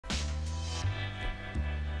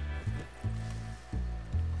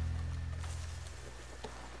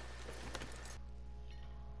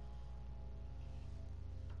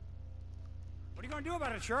gonna do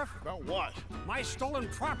about it, Sheriff? About what? My stolen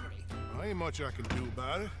property. Well, ain't much I can do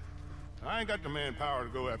about it. I ain't got the manpower to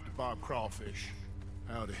go after Bob Crawfish.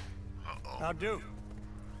 Howdy. How do?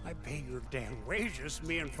 I pay your damn wages,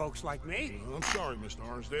 me and folks like me. Well, I'm sorry, Mr.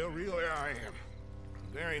 Arnsdale. Really, I am.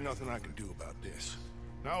 There ain't nothing I can do about this.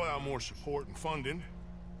 Now without more support and funding...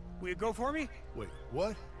 Will you go for me? Wait,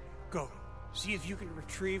 what? Go. See if you can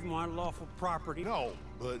retrieve my lawful property. No,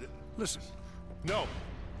 but... Listen. No.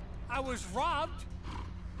 I was robbed.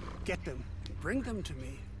 Get them and bring them to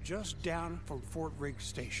me just down from Fort Riggs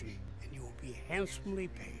Station, and you will be handsomely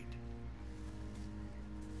paid.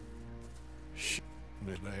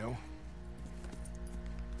 Miss Dale.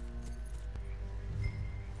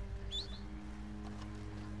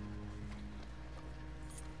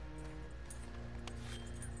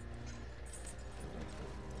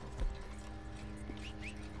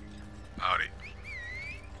 Howdy.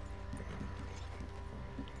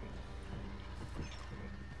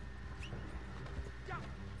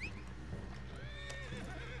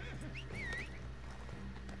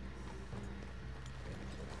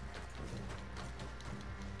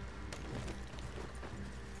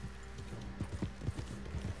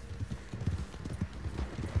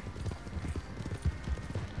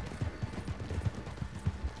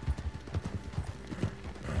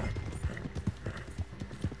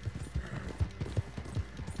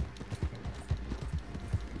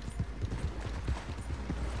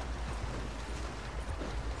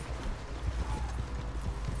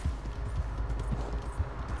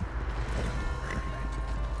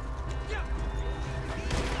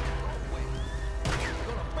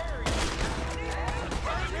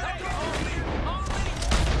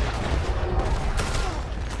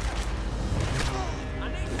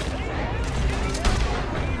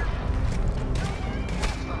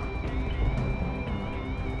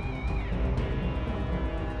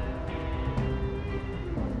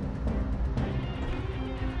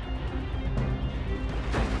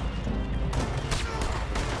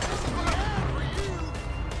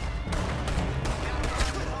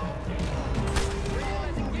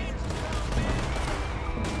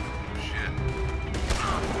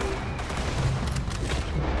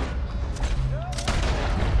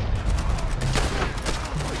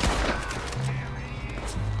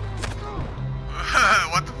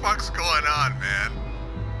 What the fuck's going on, man?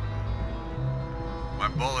 My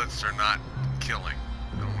bullets are not killing.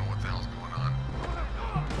 I don't know what the hell's going on.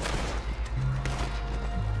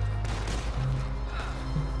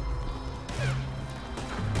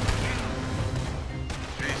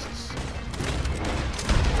 Jesus.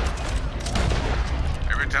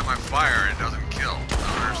 Every time I fire, it doesn't kill. I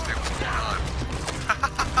don't understand what's going on.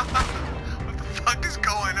 What the fuck is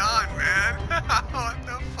going on, man? What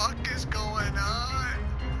the fuck is going on?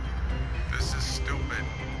 This is stupid.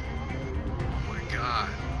 Oh my god.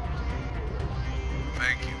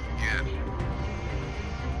 Thank you again.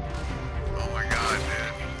 Oh my god,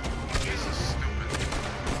 man. This is stupid.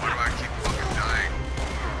 Why do I keep fucking dying?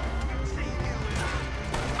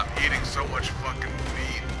 I'm eating so much fucking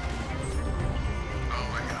meat. Oh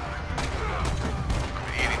my god. I'm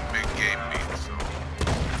eating big game meat, so...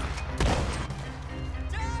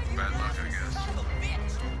 bad luck, I guess.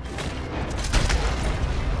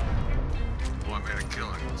 Oh, I made a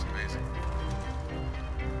killing. That's amazing.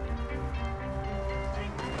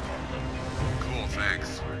 Cool, thanks.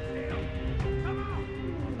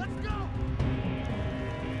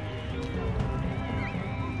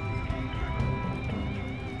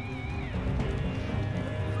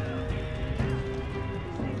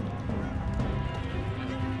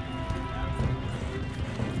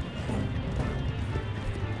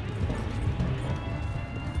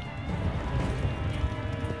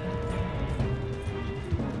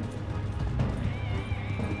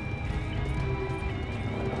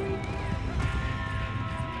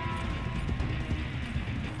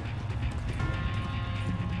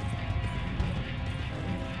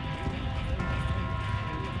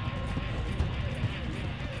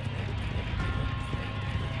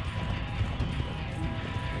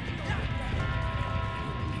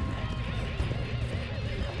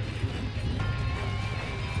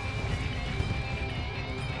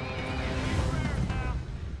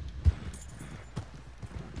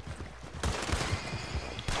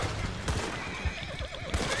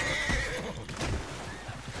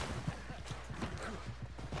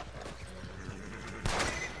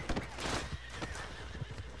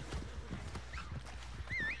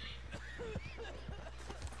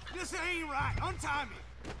 This ain't right. Untie me.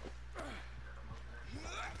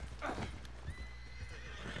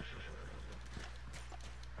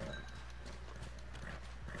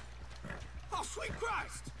 Oh, sweet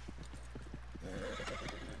Christ!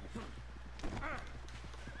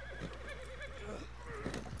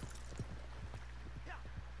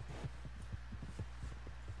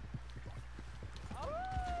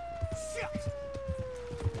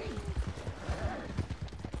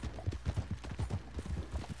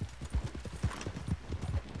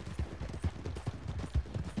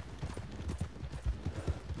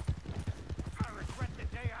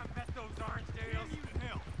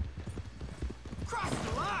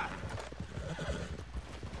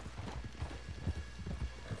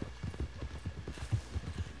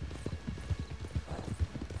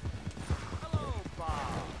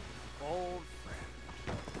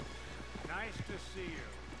 See you.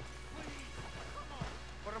 Please, come on.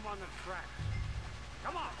 Put him on the tracks.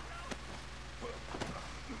 Come on.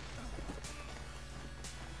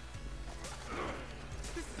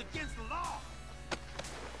 This is against the law.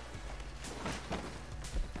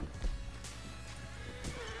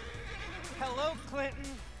 Hello, Clinton.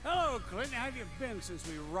 Hello, Clinton. How have you been since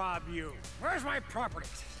we robbed you? Where's my property?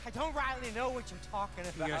 I don't rightly know what you're talking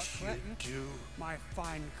about, Yes, Clinton. you do. My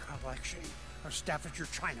fine collection of Staffordshire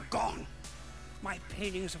china, gone. My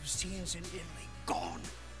paintings of scenes in Italy, gone.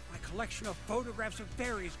 My collection of photographs of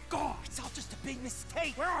fairies, gone. It's all just a big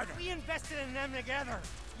mistake. Where are they? We invested in them together.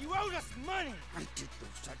 You owed us money. I did no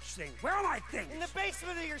such thing. Where are my things? In the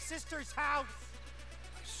basement of your sister's house.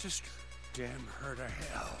 My sister, damn her to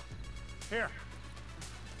hell. Here.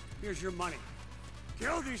 Here's your money.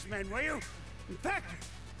 Kill these men, will you? In fact,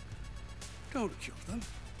 don't kill them.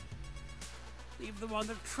 Leave them on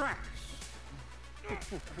the tracks.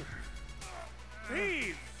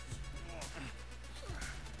 Thieves!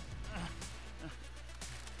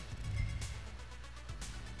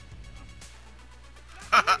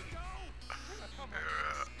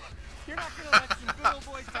 You're not gonna let some good old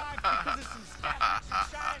boys die because of some Staffordshire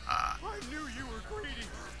shine. I knew you were greedy.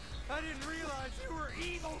 I didn't realize you were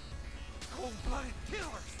evil. Cold-blooded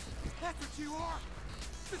killers. That's what you are.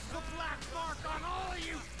 This is a black mark on all of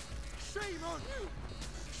you. Shame on you.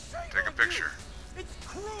 Shame Take a on picture. You. It's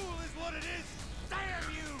cruel is what it is.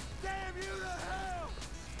 Damn you. Damn you to hell.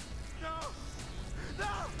 No.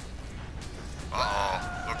 No.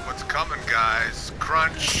 Uh-oh. Look what's coming, guys.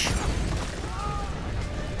 Crunch.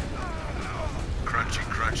 Crunchy,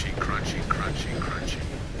 crunchy, crunchy, crunchy, crunchy.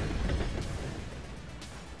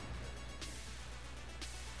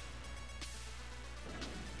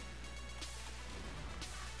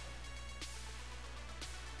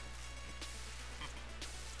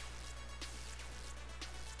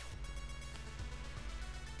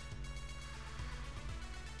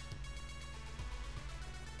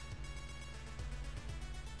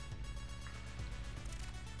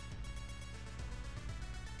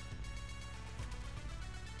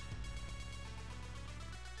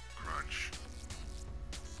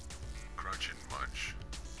 Crunch and munch.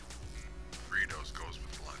 Fritos goes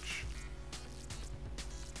with lunch.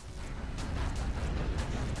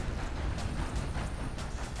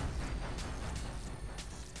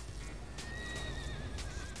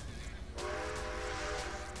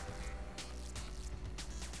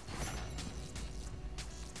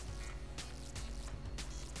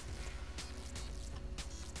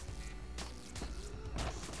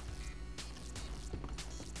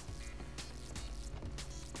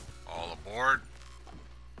 All aboard.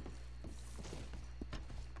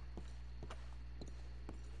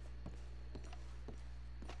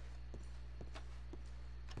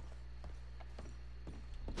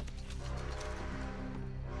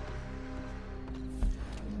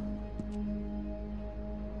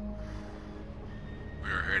 We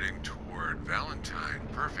are heading toward Valentine.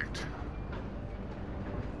 Perfect.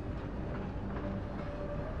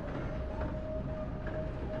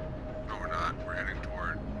 No, we're not. We're heading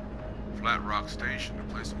toward Flat Rock Station to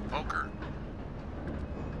play some poker.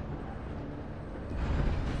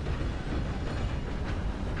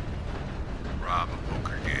 Rob a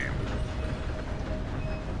poker game.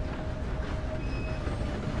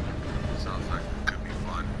 Sounds like it could be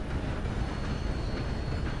fun.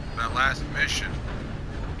 That last mission,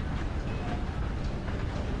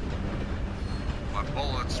 my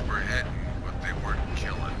bullets were hitting, but they weren't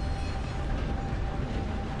killing.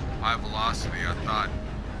 High velocity, I thought,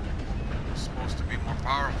 was supposed to be more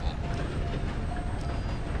powerful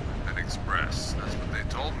than express. That's what they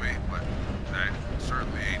told me, but that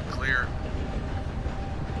certainly ain't clear.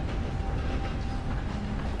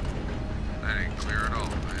 That ain't clear at all,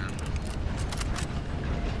 man.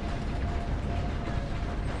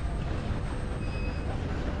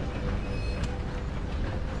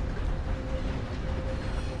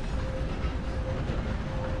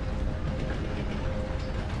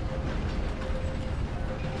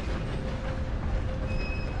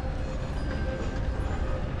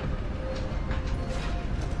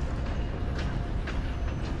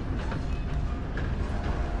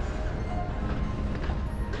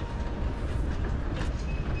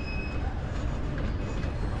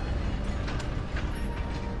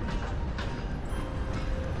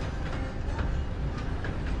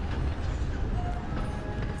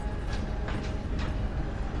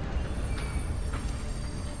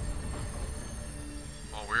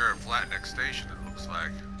 station, it looks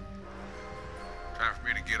like. Time for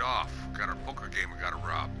me to get off. Got our poker game we gotta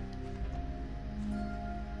rob.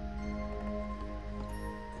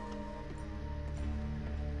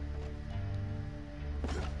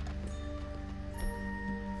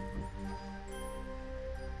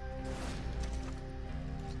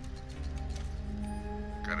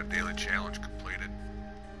 Got a daily challenge completed.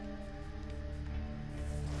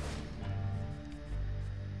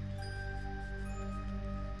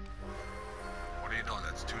 What do you know?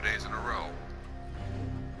 That's 2 days in a row.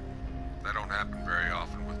 That don't happen very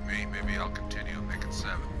often with me. Maybe I'll continue and make it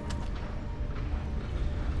 7.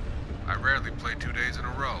 I rarely play 2 days in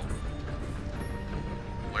a row.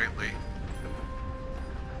 Lately.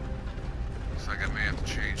 Looks like I may have to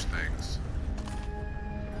change things.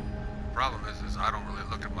 Problem is I don't really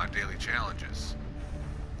look at my daily challenges,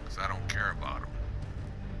 because I don't care about them.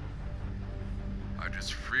 I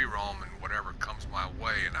just free roam and whatever comes my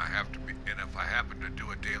way, and if I happen to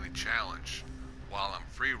do a daily challenge while I'm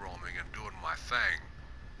free roaming and doing my thing,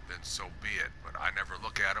 then so be it. But I never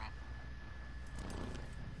look at them.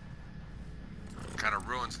 Kind of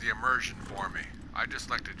ruins the immersion for me. I just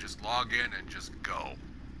like to just log in and just go.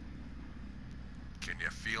 Can you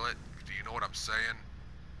feel it? Do you know what I'm saying?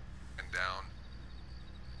 And down.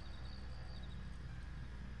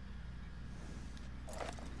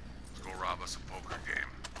 Let's go rob us a poker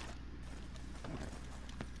game.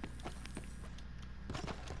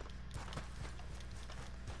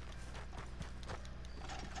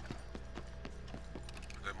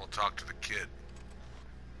 Then we'll talk to the kid.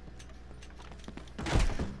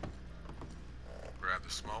 Grab the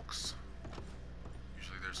smokes.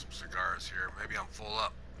 Usually there's some cigars here. Maybe I'm full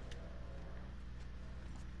up.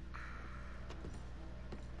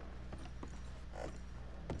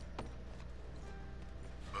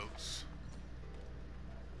 Boots.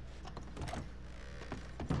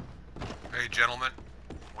 Hey, gentlemen.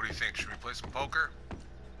 What do you think? Should we play some poker?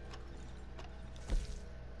 I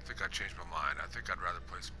think I changed my mind. I think I'd rather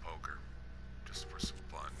play some poker. Just for some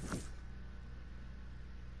fun.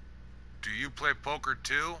 Do you play poker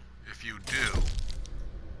too? If you do,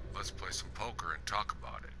 let's play some poker and talk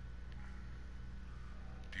about it.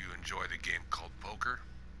 Do you enjoy the game called poker?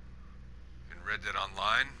 In Red Dead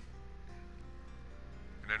Online?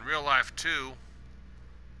 And in real life too,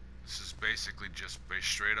 this is basically just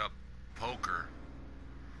straight up poker.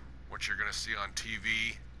 What you're gonna see on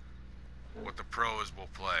TV, what the pros will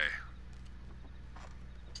play.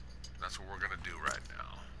 That's what we're gonna do right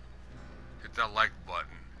now. Hit that like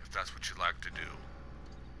button if that's what you like to do.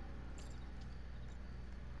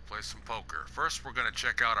 Play some poker. First, we're gonna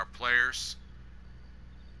check out our players.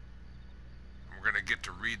 And we're gonna get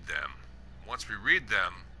to read them. Once we read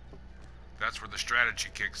them, that's where the strategy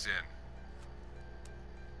kicks in.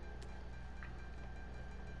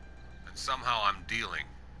 And somehow I'm dealing.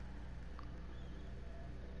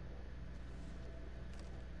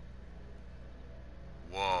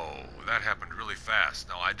 Whoa, that happened really fast.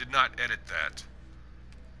 Now, I did not edit that.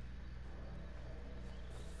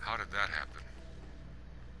 How did that happen?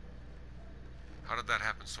 How did that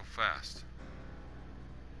happen so fast?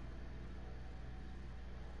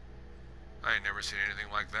 I ain't never seen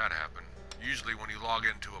anything like that happen. Usually when you log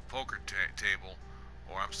into a poker table,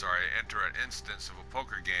 or I'm sorry, enter an instance of a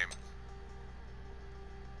poker game,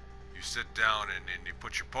 you sit down and you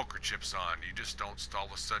put your poker chips on. You just don't all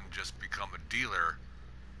of a sudden just become a dealer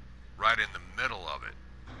right in the middle of it.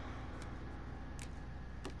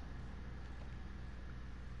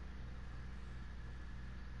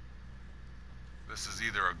 This is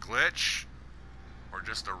either a glitch or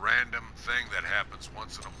just a random thing that happens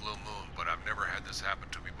once in a blue moon, but I've never had this happen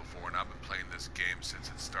to me before, and I've been playing this game since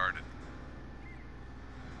it started.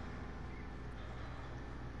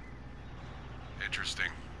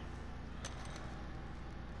 Interesting.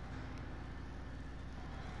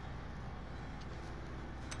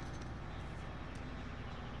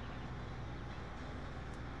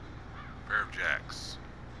 Pair of jacks.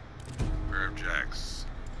 Pair of jacks.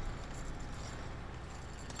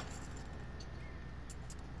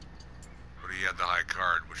 But he had the high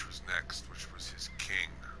card, which was next, which was his king.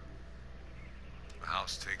 The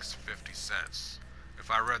house takes 50 cents. If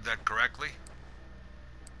I read that correctly.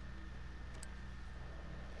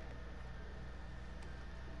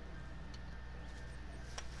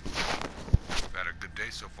 I've had a good day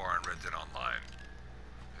so far in Red Dead Online.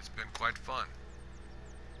 It's been quite fun.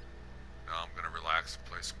 Now I'm gonna relax and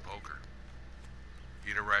play some poker.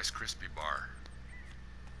 Eat a Rice Krispie bar.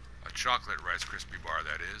 A chocolate Rice Krispie bar,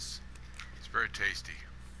 that is. It's very tasty.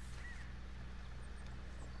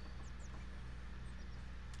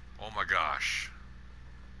 Oh my gosh.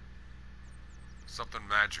 Something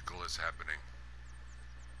magical is happening.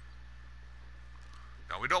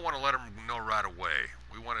 Now we don't want to let them know right away.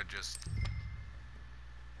 We want to just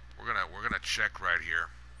we're gonna check right here.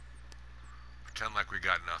 Pretend like we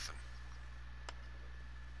got nothing.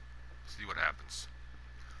 See what happens.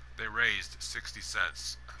 They raised 60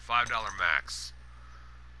 cents. $5 max.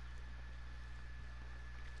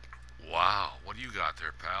 Wow, what do you got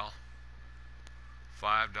there, pal?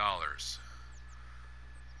 $5.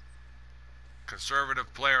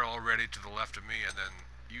 Conservative player already to the left of me, and then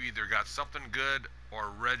you either got something good or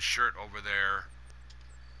a red shirt over there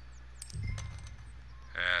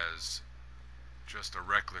as just a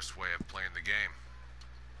reckless way of playing the game.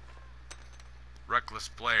 Reckless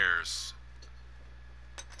players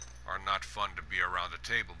are not fun to be around the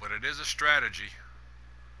table, but it is a strategy.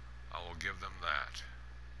 I will give them that.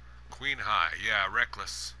 Queen high, yeah,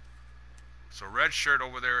 reckless. So red shirt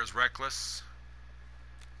over there is reckless.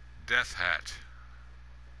 Death hat.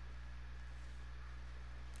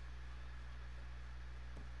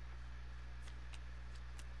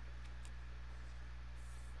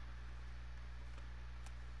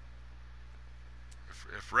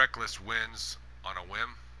 If reckless wins on a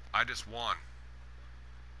whim, I just won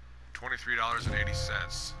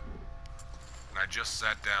 $23.80, and I just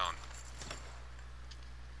sat down.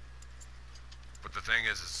 But the thing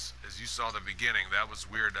is, as you saw the beginning, that was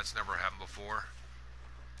weird. That's never happened before.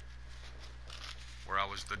 Where I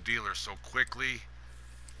was the dealer so quickly,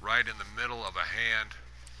 right in the middle of a hand,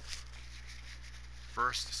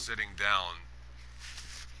 first sitting down.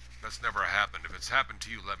 That's never happened. If it's happened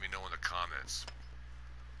to you, let me know in the comments.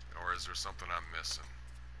 Or is there something I'm missing?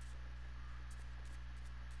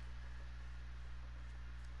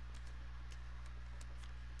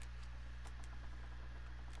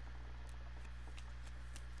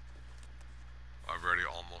 I've already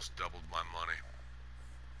almost doubled my money.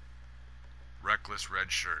 Reckless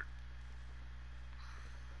red shirt.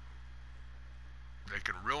 They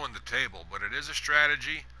can ruin the table, but it is a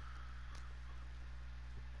strategy.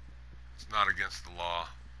 It's not against the law.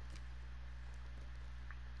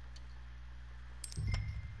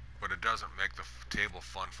 But it doesn't make the table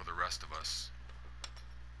fun for the rest of us.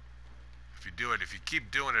 If you do it, if you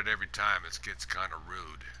keep doing it every time, it gets kind of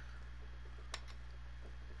rude.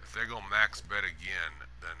 If they go max bet again,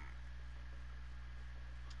 then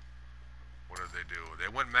what did they do?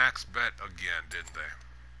 They went max bet again, didn't they?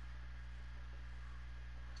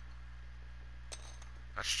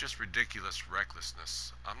 That's just ridiculous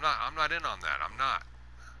recklessness. I'm not in on that. I'm not.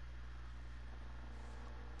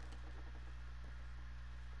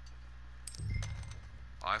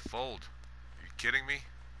 I fold. Are you kidding me?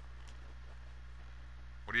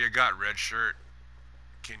 What do you got, red shirt?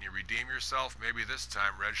 Can you redeem yourself? Maybe this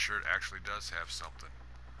time red shirt actually does have something.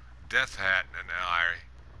 Death hat and I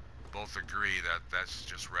both agree that that's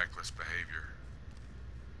just reckless behavior.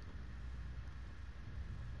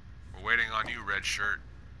 We're waiting on you, red shirt.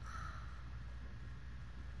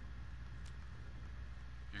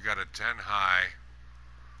 You got a 10 high,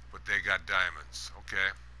 but they got diamonds.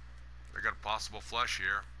 Okay. They got a possible flush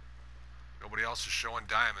here. Nobody else is showing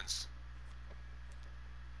diamonds.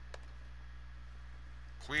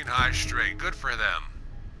 Queen high straight. Good for them.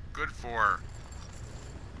 Good for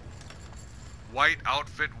white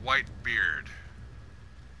outfit, white beard.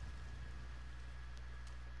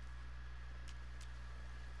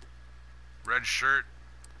 Red shirt,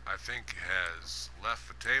 I think, has left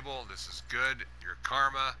the table. This is good. Your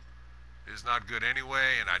karma is not good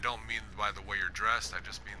anyway, and I don't mean by the way you're dressed, I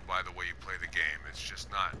just mean by the way you play the game. It's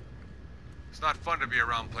just not, it's not fun to be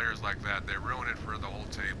around players like that. They ruin it for the whole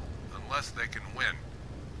table, unless they can win.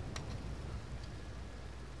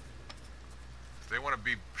 If they want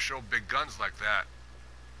to show big guns like that,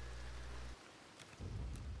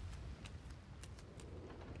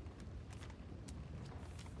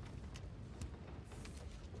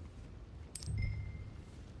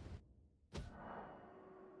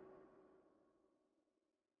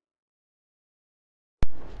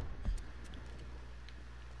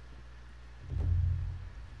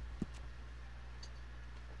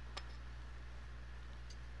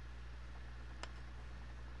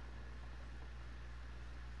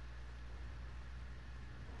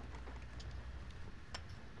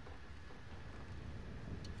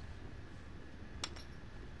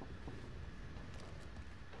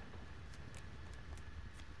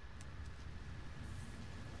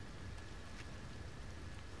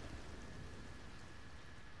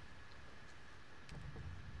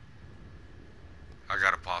 I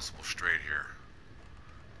got a possible straight here.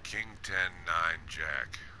 King 10, 9,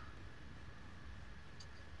 Jack.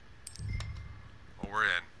 Well, we're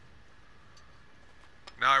in.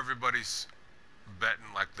 Now everybody's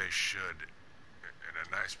betting like they should in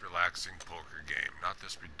a nice, relaxing poker game. Not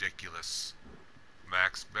this ridiculous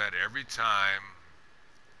max bet every time.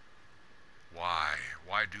 Why?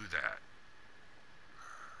 Why do that?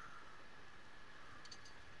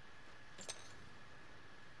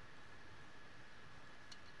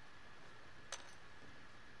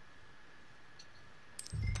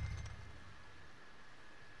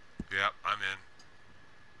 Yep, I'm in.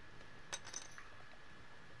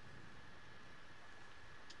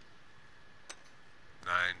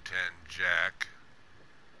 Nine, 10, Jack.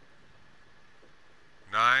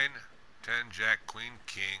 9, 10, Jack, Queen,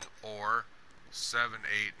 King, or 7,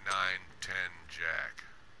 8, 9, 10, Jack.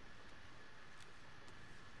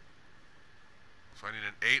 So I need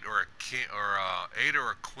an 8 or a king, or 8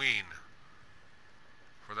 or a queen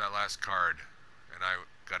for that last card, and I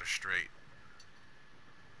got a straight.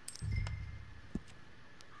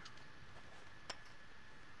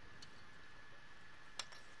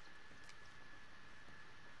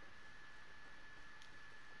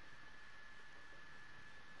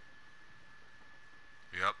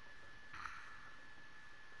 Yep.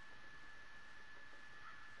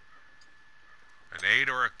 An 8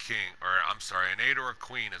 or a king, or I'm sorry, an 8 or a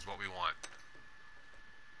queen is what we want.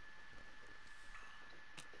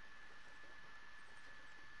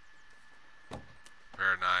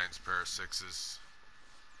 Pair of 9s, pair of 6s.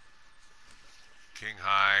 King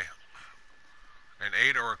high. An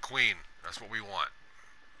 8 or a queen, that's what we want.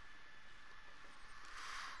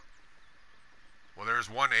 Well, there's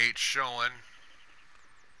one 8 showing.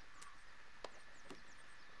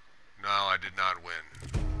 No, I did not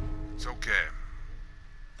win. It's okay.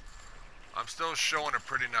 I'm still showing a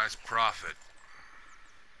pretty nice profit.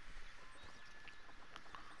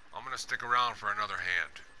 I'm gonna stick around for another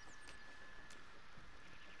hand.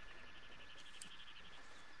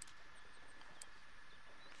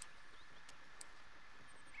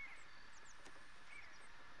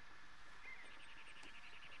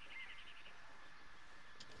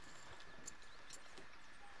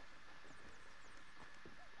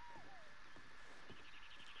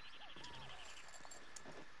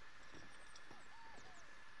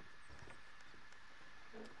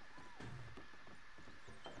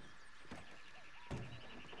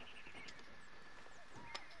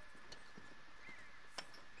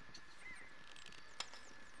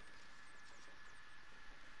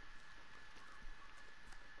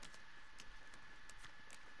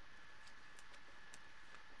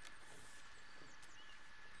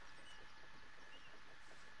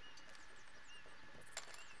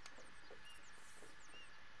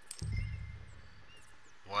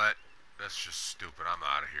 What? That's just stupid. I'm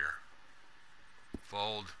out of here.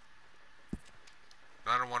 Fold.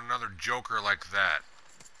 I don't want another joker like that.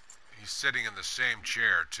 He's sitting in the same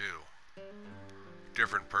chair, too.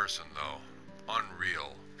 Different person, though.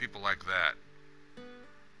 Unreal. People like that.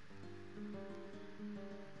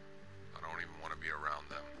 I don't even want to be around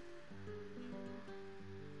them.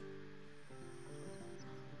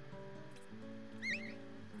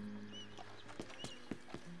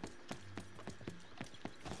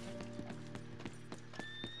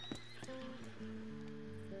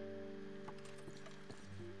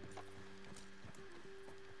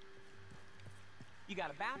 You got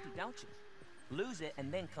a bounty, don't you? Lose it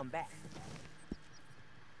and then come back.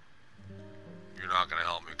 You're not gonna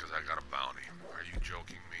help me because I got a bounty. Are you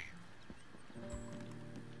joking me?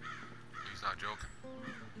 He's not joking.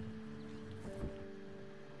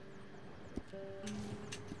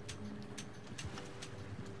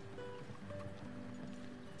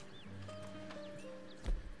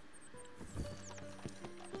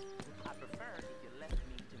 I prefer if you left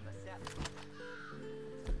me to myself.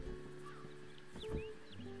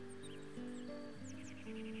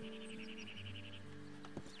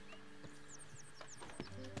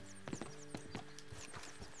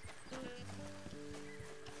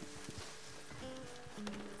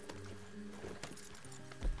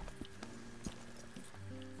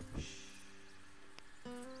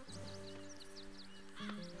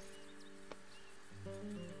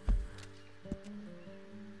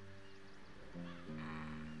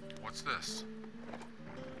 What's this?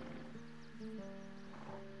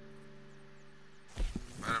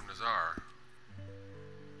 Madame Nazar.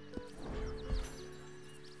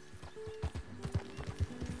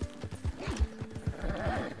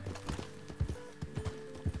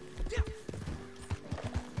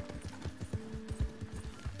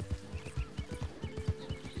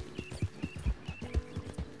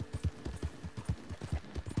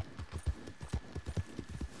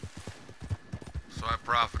 So I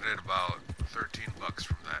profited about 13 bucks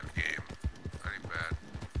from that game. That ain't bad.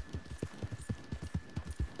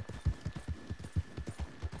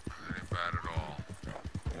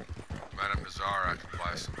 bazaar, I can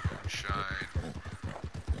buy some moonshine,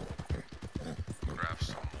 craft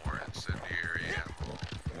some more incendiary ammo,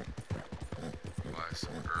 buy some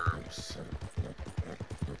herbs.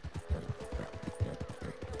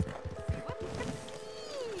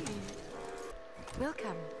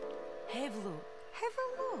 Welcome. Have a look. Have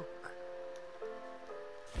a look.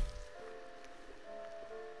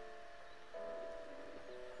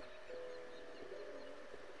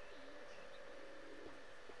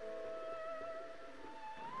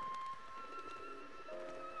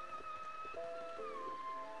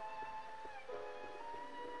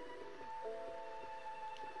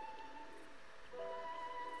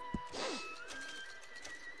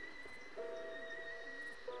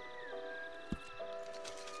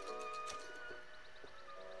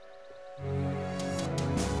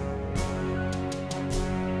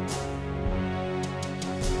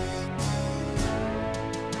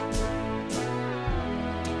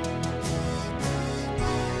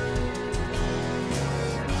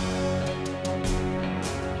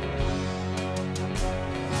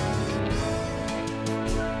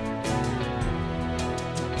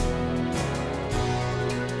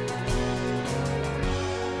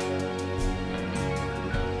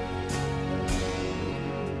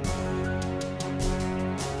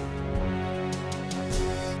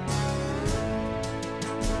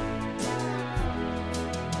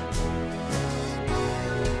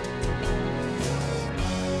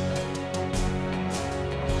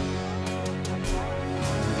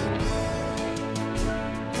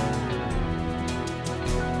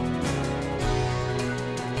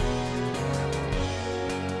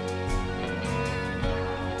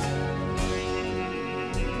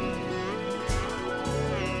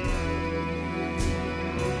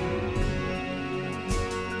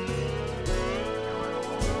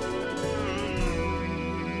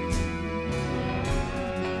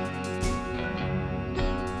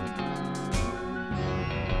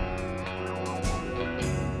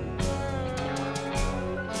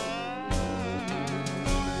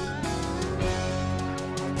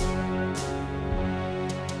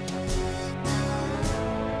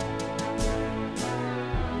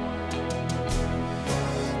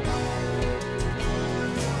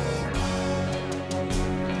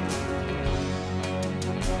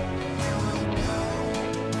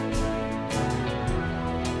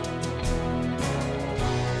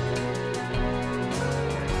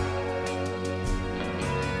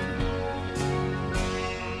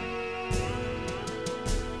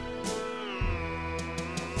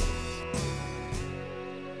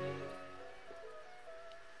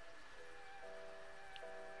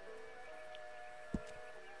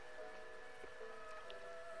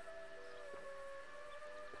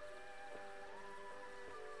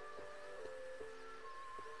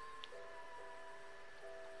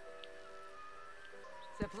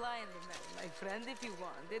 Supply and demand, my friend, if you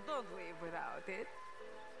want it. Don't leave without it.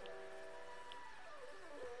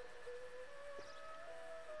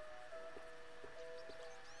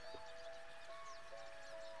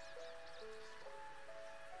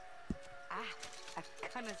 Ah, a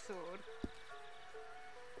connoisseur.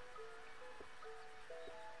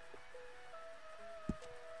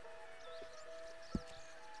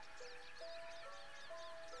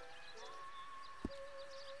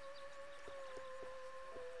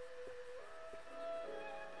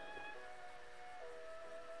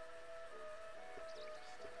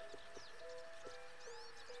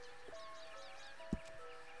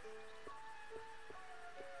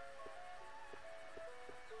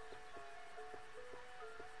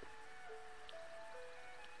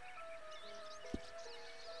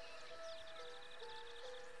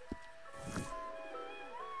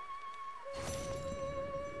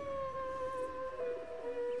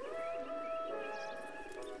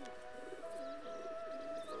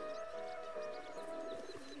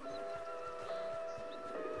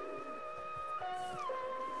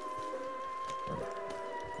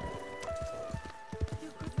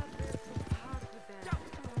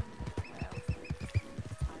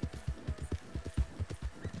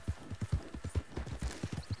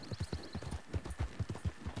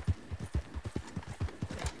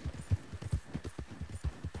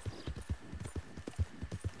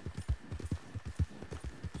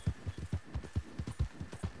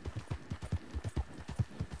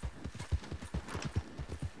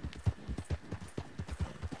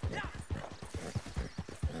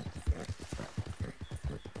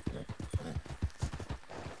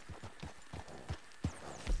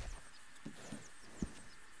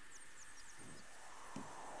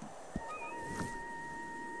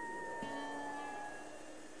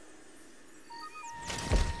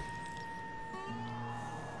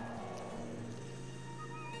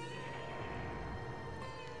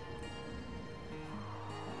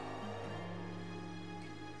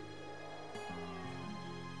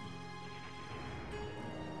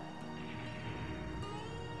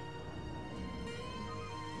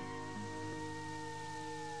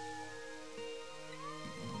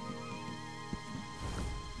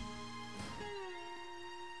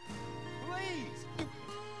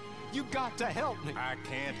 got to help me. I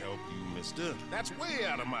can't help you, mister. That's way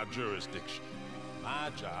out of my jurisdiction.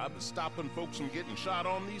 My job is stopping folks from getting shot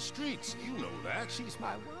on these streets. You know that. She's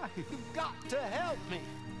my wife. You've got to help me.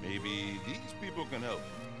 Maybe these people can help.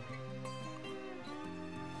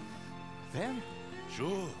 Them?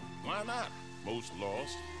 Sure, why not? Most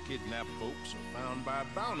lost, kidnapped folks are found by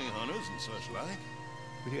bounty hunters and such like.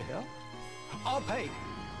 Will you help? I'll pay.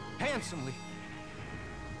 Handsomely.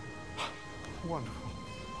 Wonderful.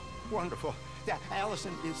 Wonderful. Yeah,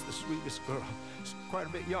 Allison is the sweetest girl. She's quite a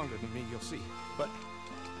bit younger than me, you'll see. But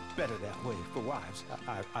better that way for wives,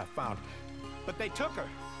 I found. But they took her.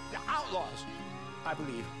 The outlaws, I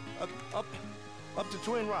believe. Up to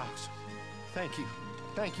Twin Rocks. Thank you.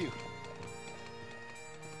 Thank you.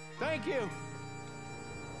 Thank you.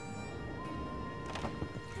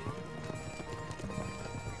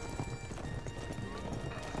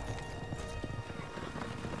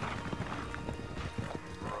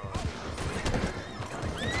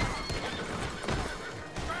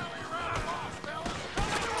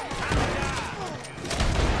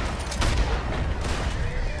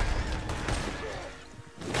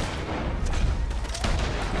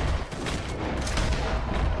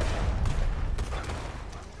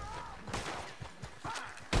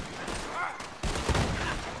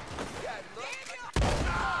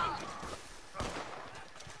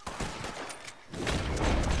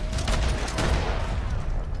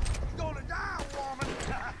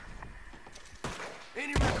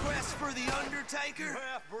 Any requests for the Undertaker?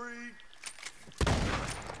 Half-breed.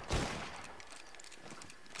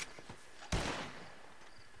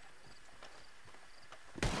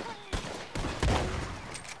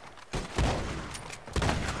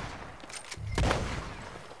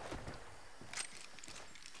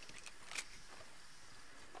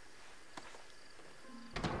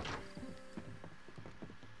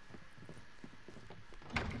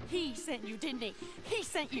 He sent you, didn't he? He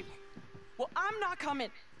sent you. Well, I'm not coming.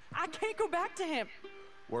 I can't go back to him.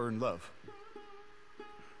 We're in love.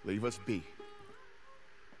 Leave us be.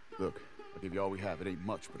 Look, I'll give you all we have. It ain't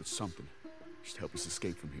much, but it's something. Just help us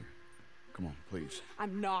escape from here. Come on, please.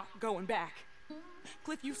 I'm not going back.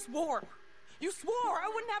 Cliff, you swore. You swore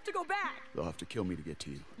I wouldn't have to go back. They'll have to kill me to get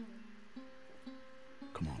to you.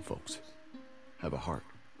 Come on, folks. Have a heart,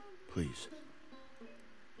 please.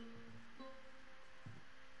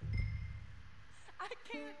 I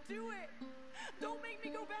can't do it. Don't make me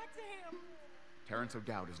go back to him. Terrence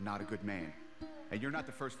O'Dowd is not a good man. And you're not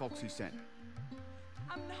the first folks he sent.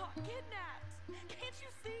 I'm not kidnapped. Can't you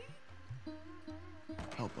see?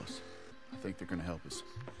 Help us. I think they're gonna help us.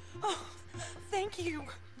 Oh, thank you.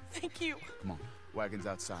 Thank you. Come on. Wagon's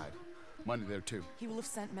outside. Money there, too. He will have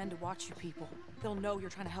sent men to watch you people. They'll know you're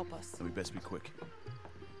trying to help us. Then we best be quick.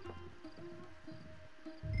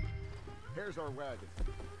 Here's our wagon.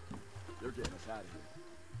 They're getting us out of here.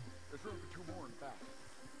 There's room for 2 more in the back.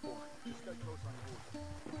 Boy, just stay close on the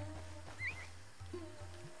horse.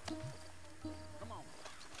 Come on,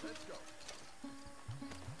 let's go.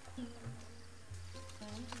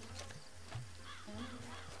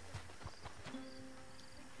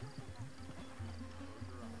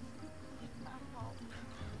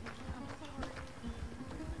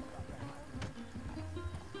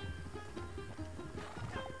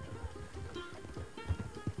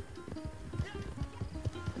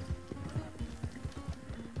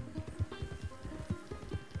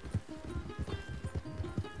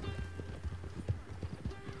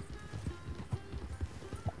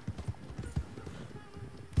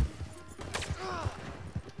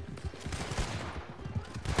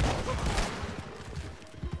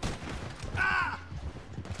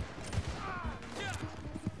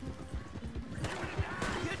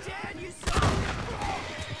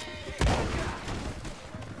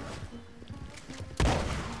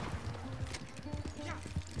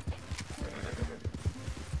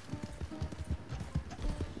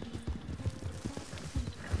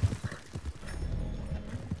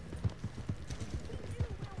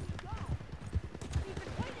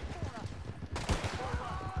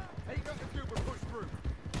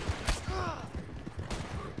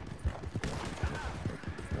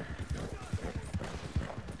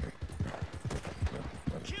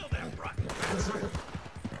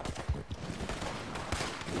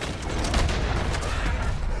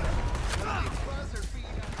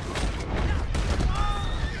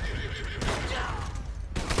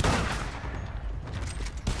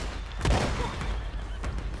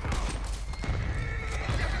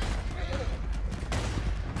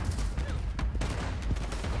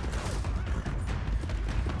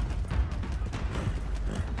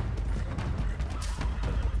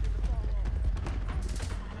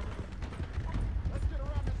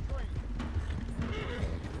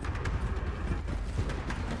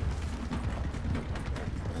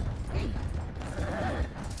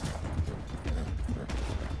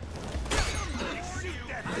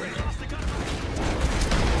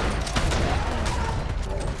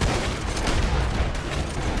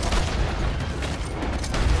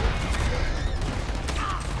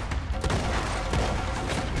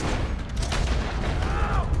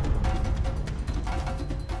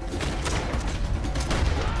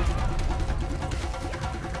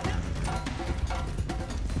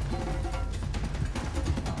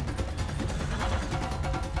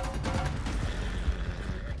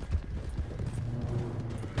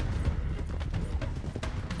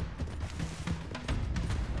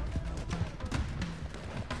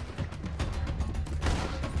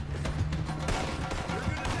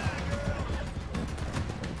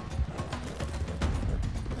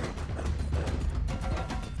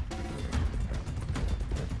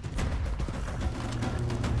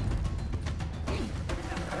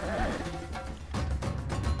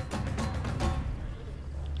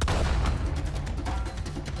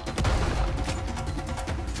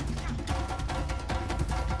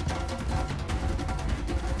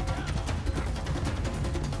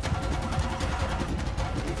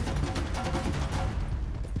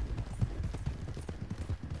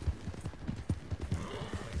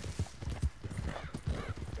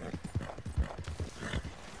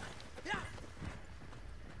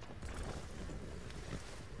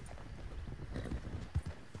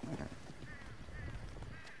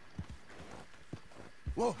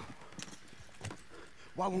 Whoa.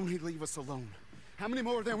 Why won't he leave us alone? How many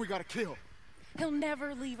more of them we gotta kill? He'll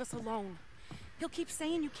never leave us alone. He'll keep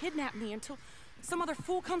saying you kidnapped me until some other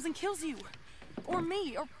fool comes and kills you. Or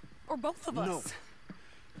me, or both of us. No.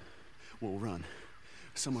 We'll run.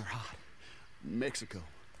 Somewhere hot. Mexico.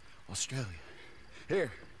 Australia.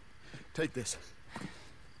 Here. Take this.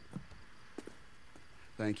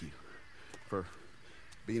 Thank you for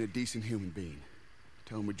being a decent human being.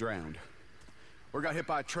 Tell him we drowned. Or got hit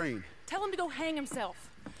by a train. Tell him to go hang himself.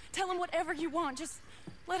 Tell him whatever you want. Just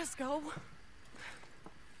let us go.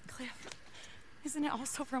 Cliff, isn't it all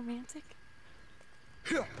so romantic?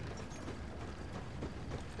 Yeah.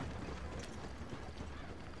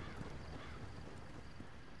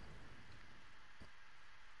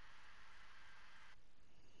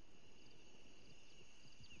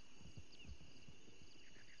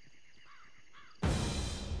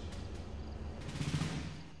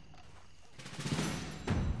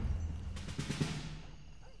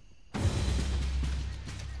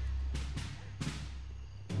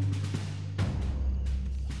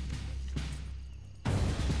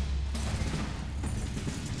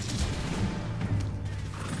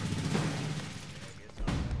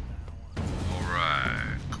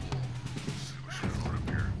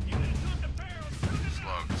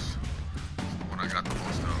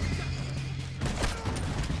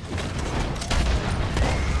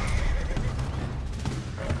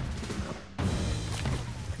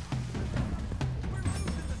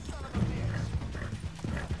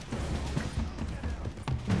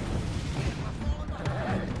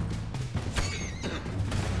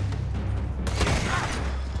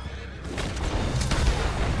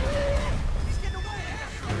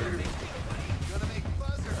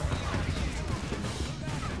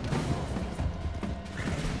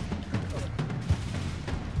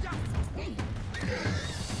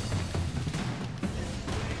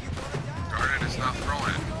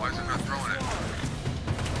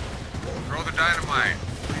 Dynamite.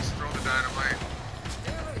 Please throw the dynamite.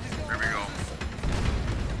 There we go.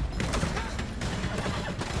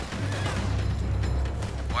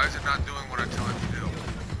 Why is it not doing what I tell it to do?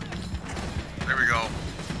 There we go.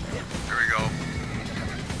 There we go.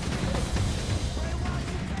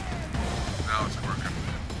 Now it's working.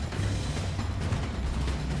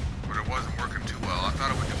 But it wasn't working too well. I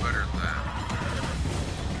thought it would do better than that.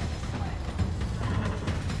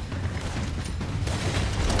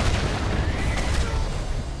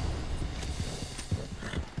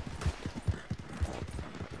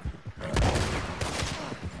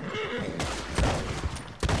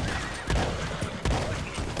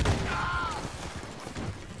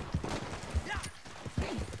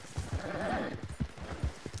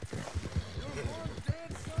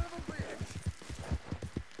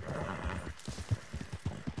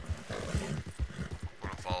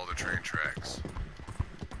 Tracks.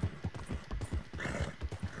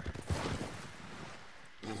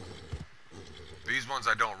 These ones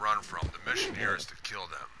I don't run from. The mission here is to kill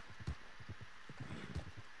them.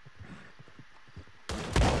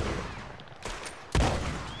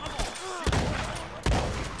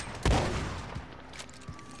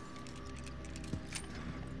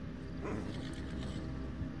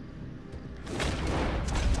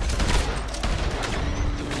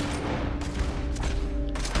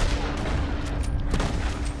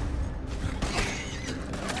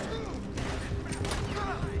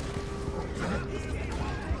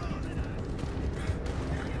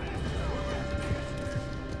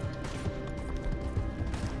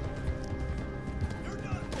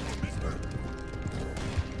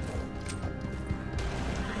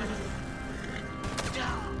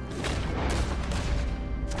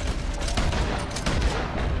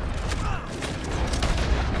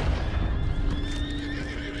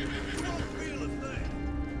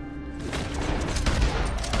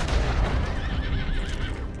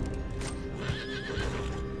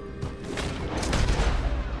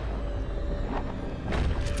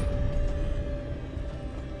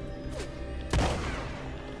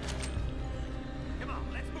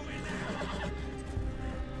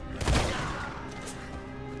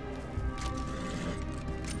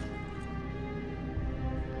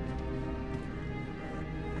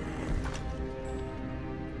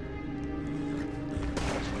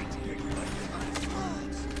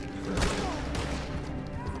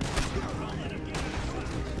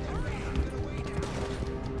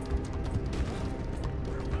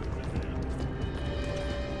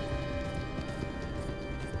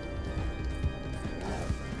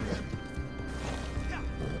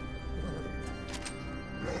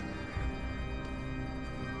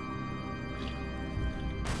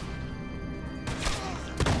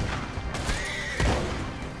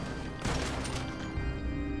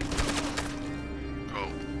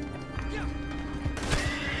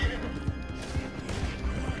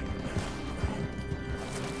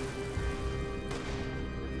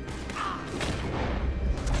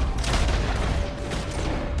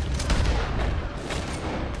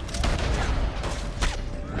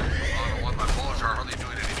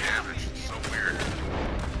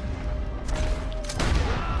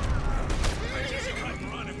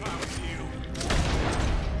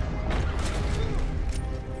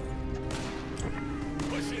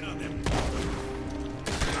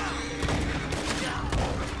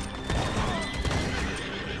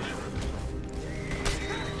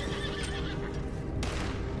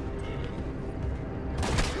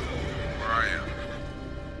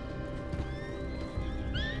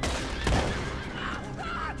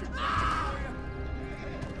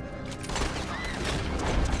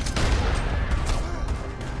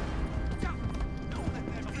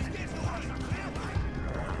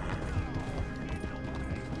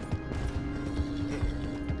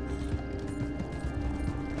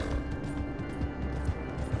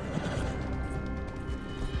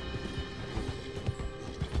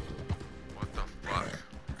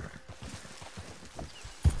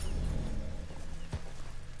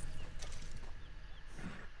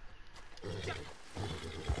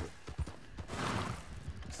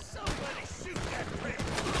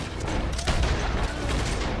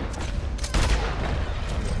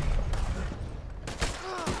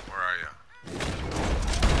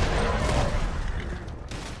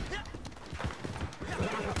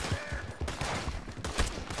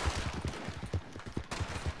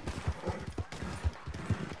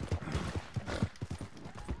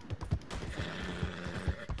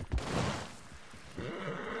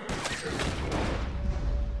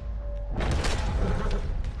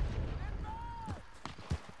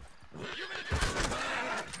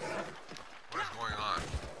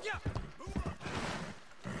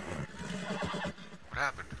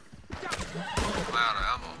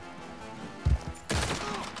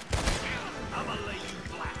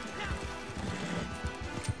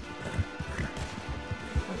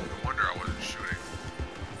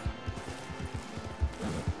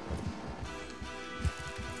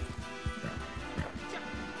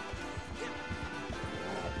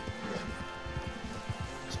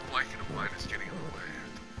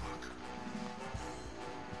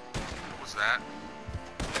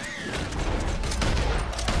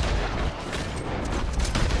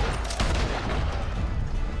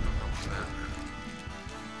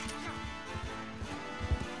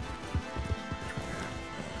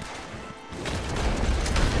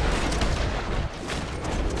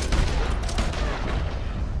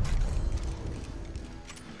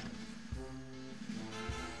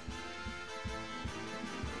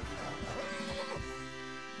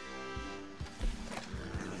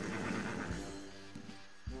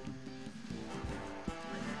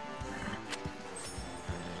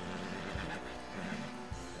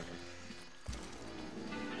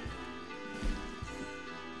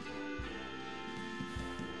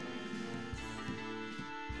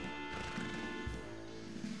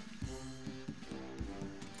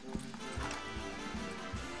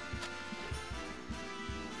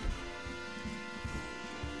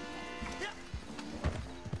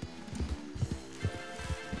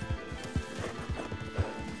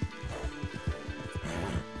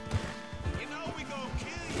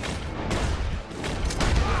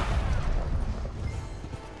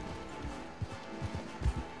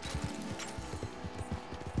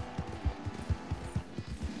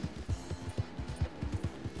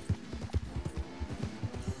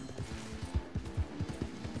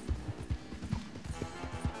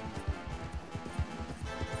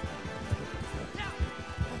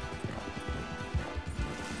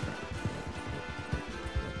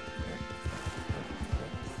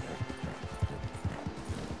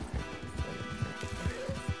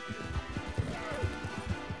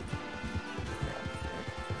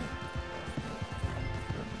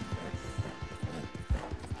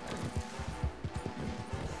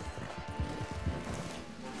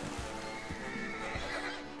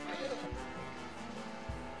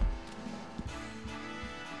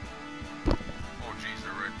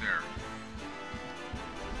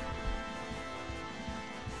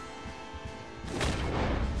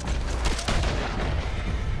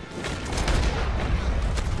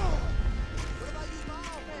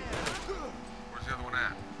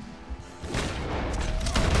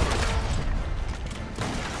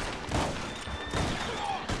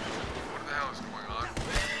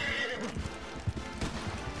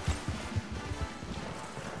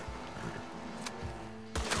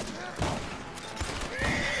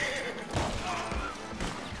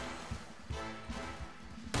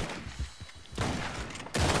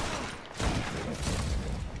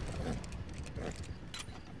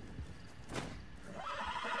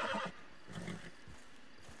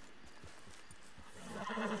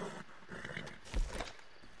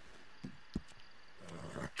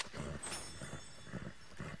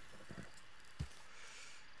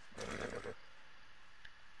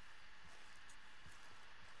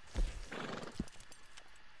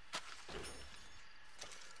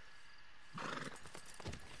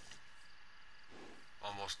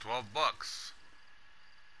 Almost 12 bucks.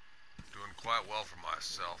 Doing quite well for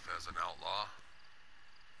myself as an outlaw.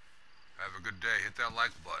 Have a good day. Hit that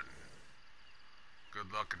like button.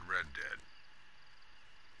 Good luck in Red Dead.